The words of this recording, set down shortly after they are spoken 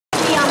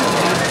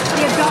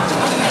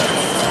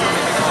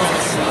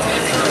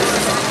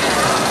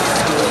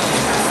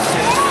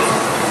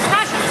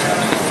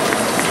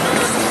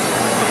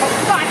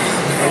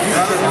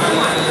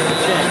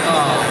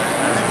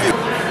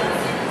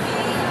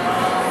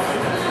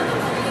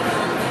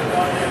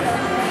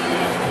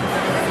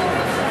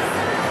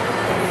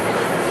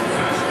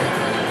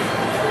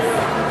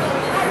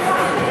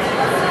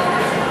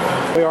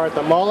We are at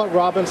the Mall at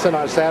Robinson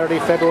on Saturday,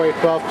 February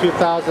 12,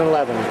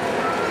 2011.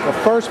 The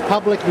first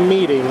public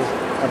meeting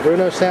of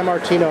Bruno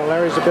Sammartino and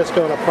Larry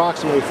Zbyszko in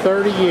approximately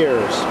 30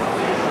 years.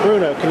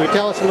 Bruno, can you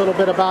tell us a little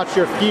bit about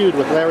your feud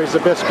with Larry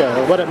Zbyszko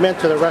and what it meant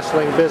to the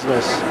wrestling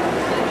business?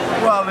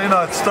 Well, you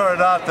know, it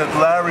started out that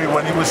Larry,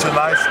 when he was in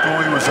high school,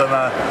 he was an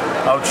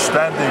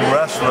outstanding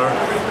wrestler,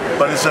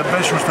 but his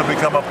ambition was to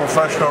become a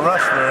professional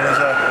wrestler. And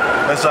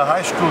as a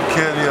high school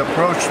kid, he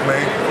approached me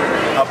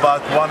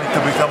about wanting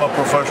to become a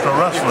professional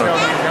wrestler.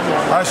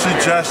 I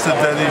suggested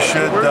that he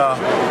should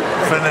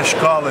finish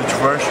college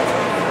first,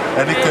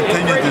 and he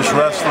continued his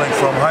wrestling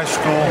from high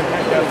school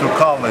to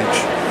college.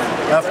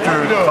 After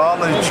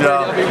college,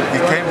 he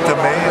came to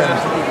me and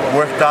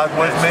worked out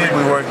with me.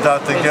 We worked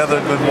out together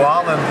a good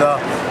while, and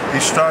he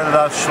started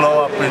out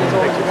slow up in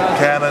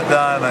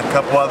Canada and a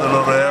couple other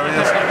little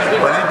areas,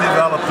 but he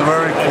developed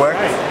very quick.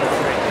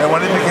 And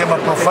when he became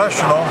a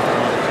professional,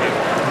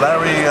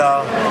 Larry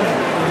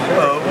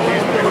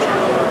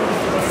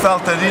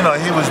felt that, you know,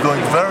 he was doing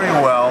very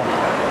well,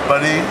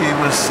 but he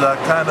was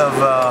kind of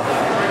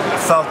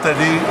felt that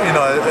he, you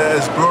know,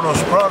 as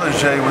Bruno's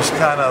protege, was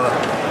kind of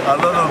a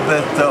little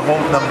bit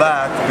holding him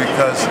back,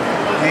 because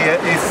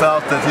he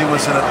felt that he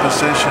was in a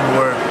position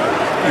where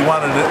he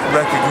wanted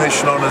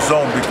recognition on his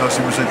own because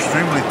he was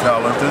extremely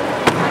talented.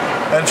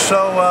 And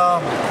so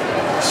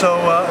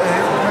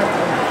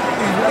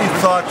he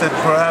thought that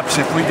perhaps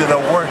if we did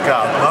a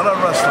workout, not a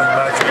wrestling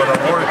match, but a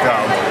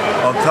workout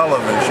on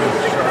television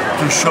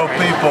to show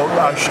people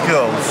our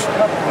skills,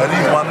 and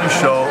he wanted to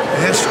show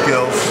his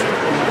skills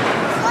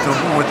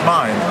with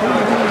mine.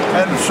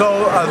 And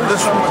so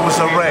this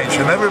was arranged,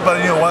 and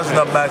everybody knew it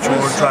wasn't a match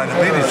where we were trying to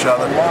beat each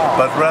other,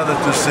 but rather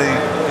to see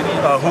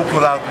who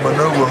could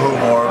outmaneuver who,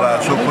 more or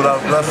less, who could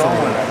out-wrestle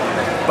who.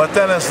 But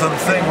then as the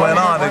thing went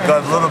on, it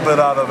got a little bit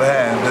out of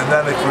hand, and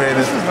then it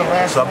created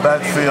some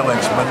bad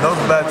feelings. But those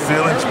bad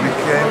feelings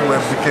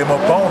became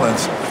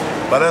opponents.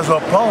 But as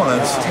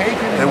opponents,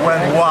 they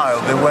went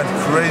wild. They went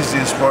crazy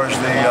as far as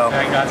the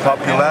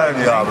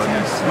popularity of it.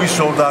 We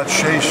sold out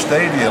Shea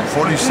Stadium,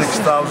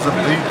 46,000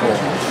 people.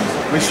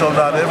 We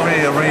sold out every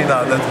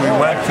arena that we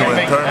went to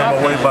and turned them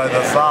away by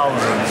the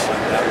thousands.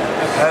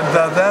 And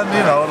then,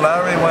 you know,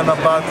 Larry went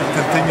about to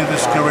continue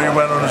this career,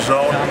 went on his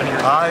own.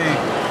 I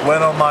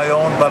went on my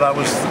own, but I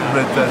was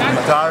at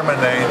retirement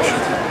age.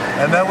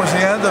 And that was the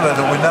end of it,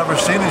 and we never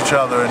seen each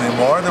other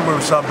anymore. There were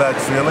some bad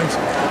feelings,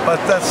 but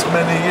that's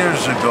many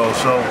years ago.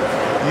 So,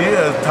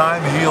 yeah,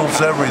 time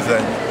heals everything.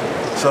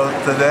 So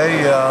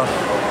today,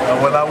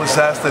 when I was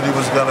asked that he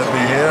was going to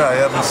be here, I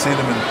haven't seen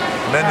him in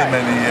many,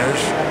 many years.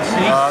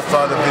 I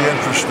thought it'd be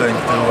interesting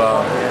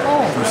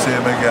to see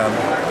him again.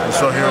 And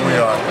so here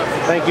we are.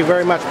 Thank you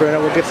very much,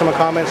 Bruno. We'll get some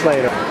comments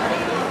later.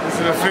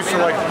 It's an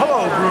official like,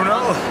 hello,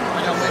 Bruno.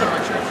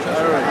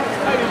 All right.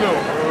 How you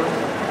doing, Bruno?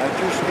 I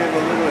just gave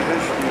a little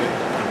history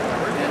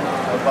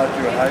about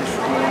your high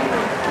school,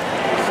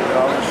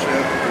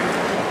 scholarship,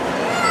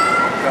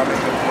 coming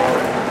to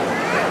Florida.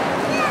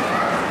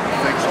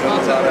 Things go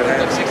out of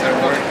hand, they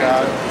work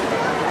out,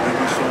 and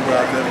we sold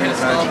out every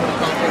match.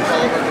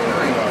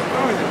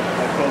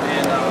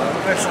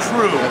 That's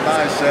true. And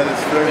I said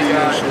it's 30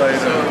 years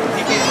later,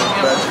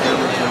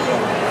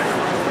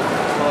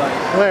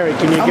 Larry,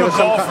 can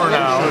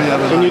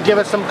you give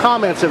us some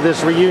comments of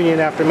this reunion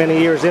after many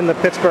years in the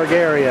Pittsburgh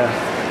area?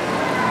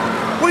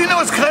 Well, you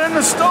know, it's kind of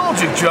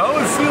nostalgic, Joe.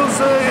 It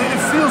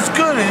feels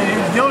good.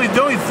 The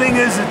only thing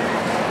is,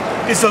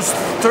 those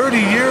 30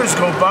 years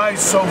go by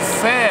so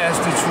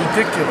fast. It's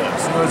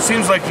ridiculous. You know, it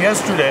seems like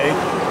yesterday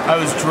I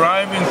was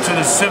driving to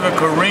the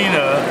Civic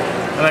Arena,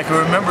 and I can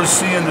remember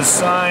seeing the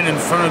sign in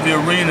front of the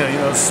arena. You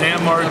know,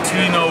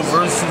 Sammartino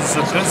versus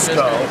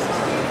Zbyszko.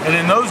 And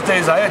in those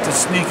days, I had to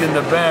sneak in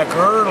the back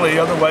early,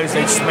 otherwise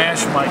they'd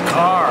smash my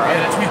car. I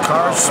had 3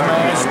 cars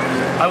smashed.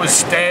 I was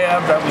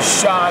stabbed. I was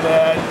shot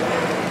at.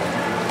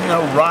 You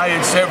know,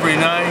 riots every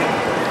night.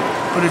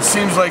 But it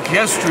seems like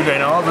yesterday,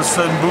 and all of a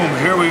sudden, boom,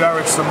 here we are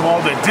at some mall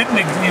that didn't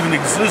even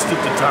exist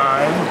at the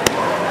time.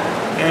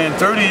 And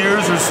 30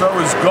 years or so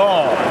is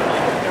gone.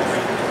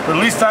 But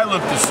at least I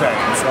look the same,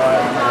 so I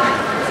don't know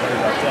what to say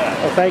about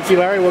that. Well, thank you,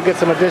 Larry. We'll get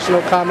some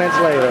additional comments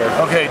later.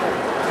 Okay.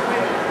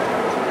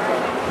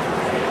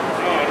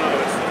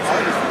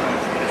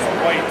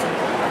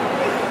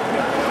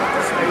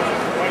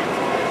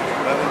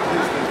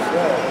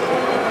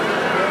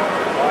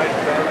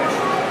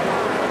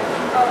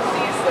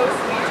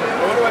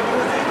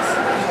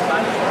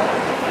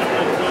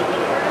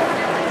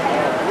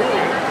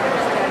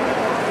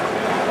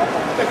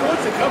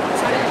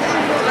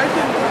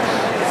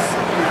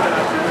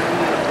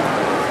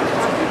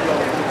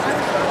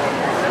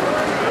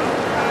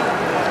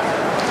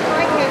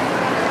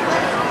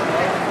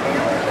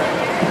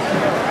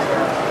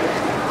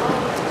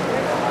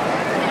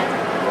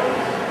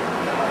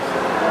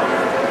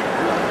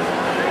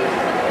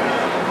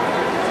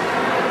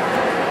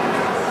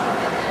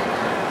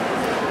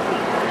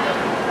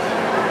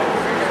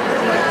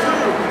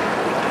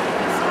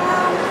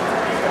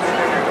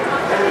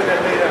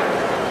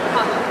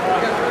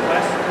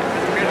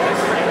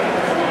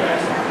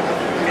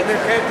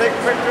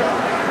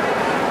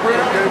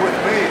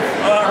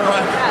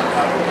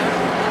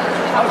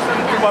 I was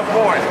sending to my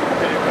boy.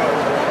 There you go.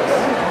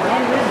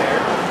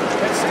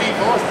 That's Steve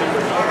Austin.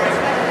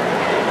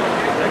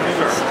 Thank you,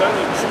 sir.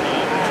 Stunning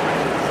Steve.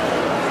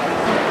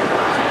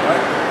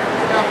 Right?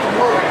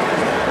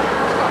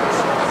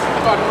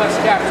 God bless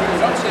captains.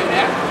 Don't say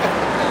that.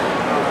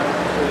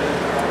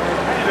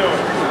 How you doing?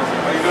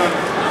 How you doing?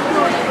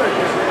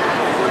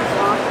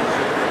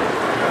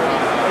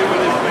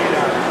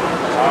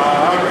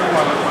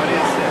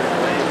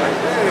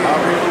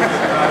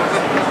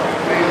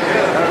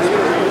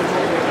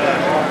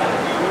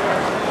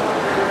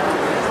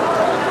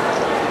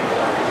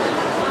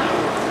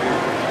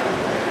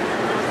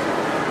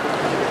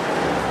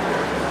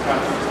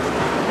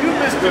 You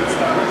missed good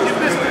stuff. You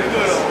missed it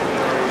good.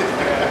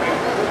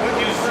 What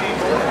you see?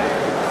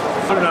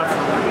 Put it up.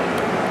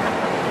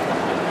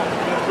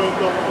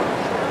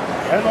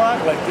 Headlock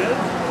like this?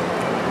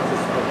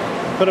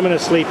 Put him in a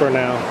sleeper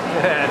now.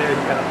 Yeah, there you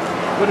go.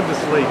 Put him to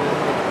sleep.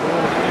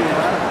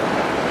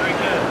 Very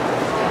good.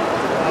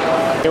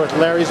 Here with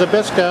Larry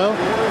Zbyszko,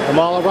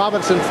 Amala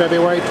Robinson,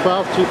 February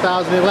 12,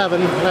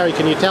 2011. Larry,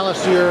 can you tell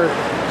us your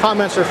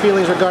comments or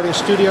feelings regarding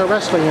studio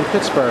wrestling in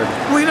Pittsburgh?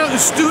 Well, you know, the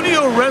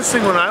studio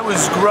wrestling when I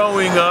was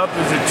growing up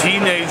as a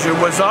teenager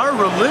was our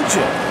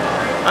religion.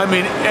 I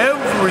mean,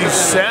 every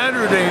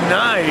Saturday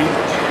night,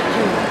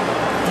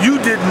 you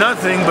did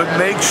nothing but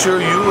make sure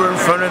you were in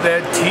front of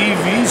that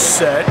TV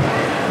set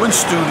when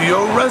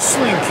studio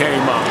wrestling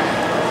came on.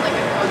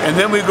 And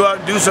then we'd go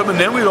out and do something,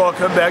 and then we'd all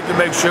come back to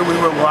make sure we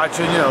were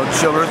watching, you know,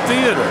 chiller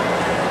theater.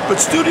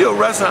 But studio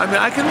wrestling, I mean,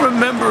 I can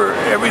remember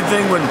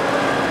everything when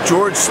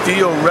George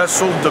Steele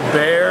wrestled the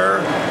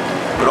Bear.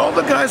 But all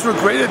the guys were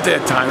great at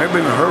that time.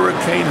 Everybody,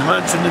 Hurricane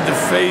Hunts and the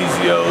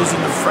DeFazios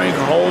and the Frank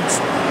Holtz.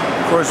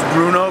 Of course,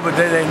 Bruno, but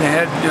then they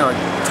had, you know,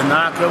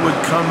 Tanaka would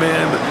come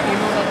in.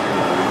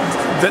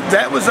 But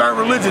that was our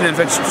religion. In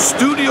fact,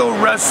 studio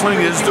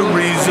wrestling is the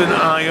reason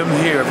I am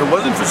here. If it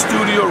wasn't for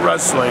studio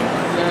wrestling,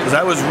 because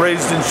I was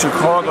raised in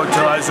Chicago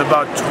till I was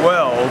about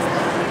 12,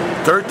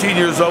 13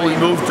 years old, we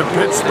moved to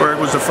Pittsburgh.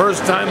 It was the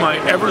first time I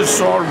ever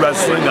saw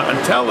wrestling on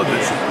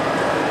television.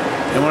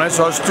 And when I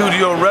saw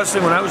studio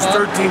wrestling when I was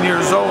 13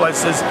 years old, I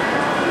says,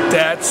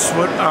 that's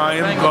what I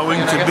am going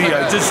to be.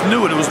 I just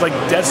knew it. It was like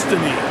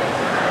destiny.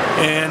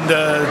 And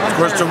of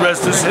course, the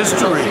rest is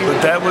history. But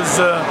that was,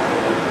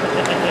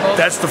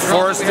 that's the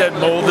force that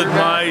molded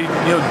my,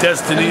 you know,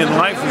 destiny in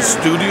life, was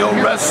studio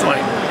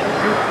wrestling.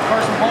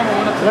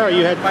 Larry,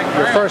 you had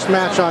your first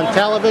match on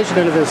television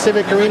in the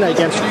Civic Arena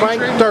against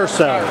Frank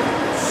Durso.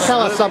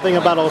 Tell us something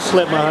about old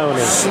Slip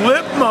Mahoney.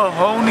 Slip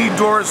Mahoney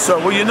Dorso.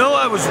 Well, you know,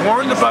 I was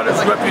warned about his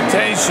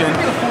reputation,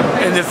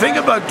 and the thing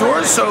about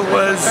Dorso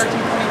was,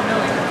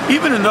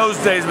 even in those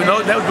days,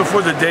 that was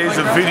before the days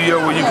of video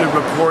where you could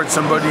record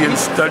somebody and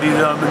study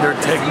them and their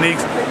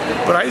techniques.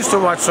 But I used to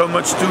watch so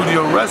much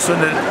studio wrestling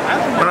that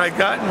when I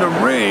got in the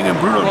ring, and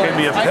Bruno gave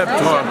me a pep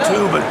talk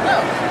too, but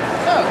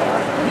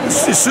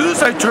as soon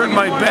as I turned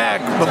my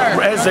back,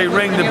 as they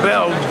rang the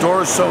bell,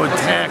 Dorso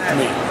attacked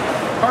me.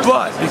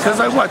 But because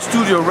I watched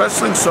studio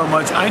wrestling so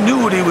much, I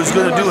knew what he was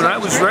going to do, and I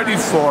was ready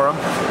for him.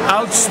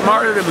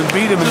 Outsmarted him and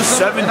beat him in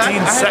 17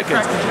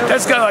 seconds.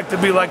 That's got to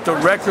be like the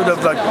record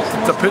of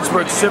the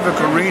Pittsburgh Civic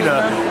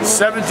Arena.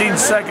 17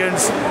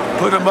 seconds,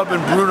 put him up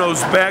in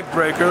Bruno's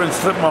backbreaker, and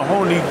Slip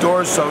Mahoney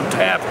Dorso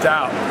tapped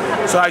out.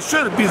 So I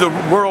should be the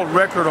world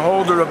record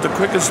holder of the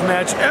quickest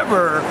match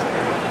ever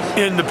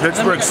in the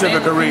Pittsburgh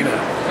Civic Arena.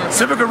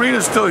 Civic Arena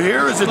is still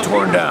here, or is it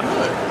torn down?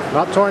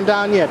 Not torn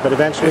down yet, but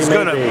eventually it's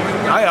maybe. Gonna be.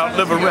 I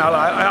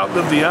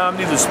outlive the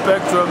Omni, the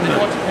Spectrum,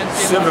 the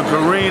Civic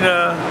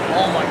Arena.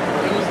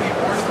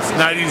 It's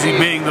not easy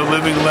being the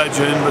living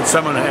legend, but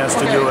someone has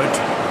to do it.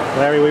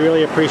 Larry, we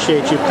really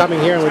appreciate you coming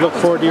here, and we look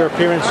forward to your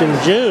appearance in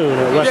June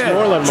at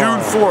Westmoreland June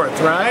Mall.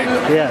 4th, right?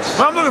 Yes.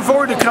 Well, I'm looking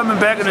forward to coming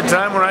back at a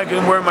time when I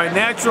can wear my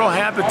natural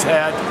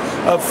habitat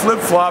of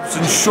flip-flops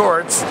and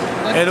shorts,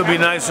 and it'll be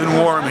nice and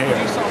warm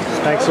here.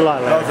 Thanks a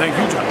lot, Larry. Oh, thank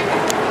you, John.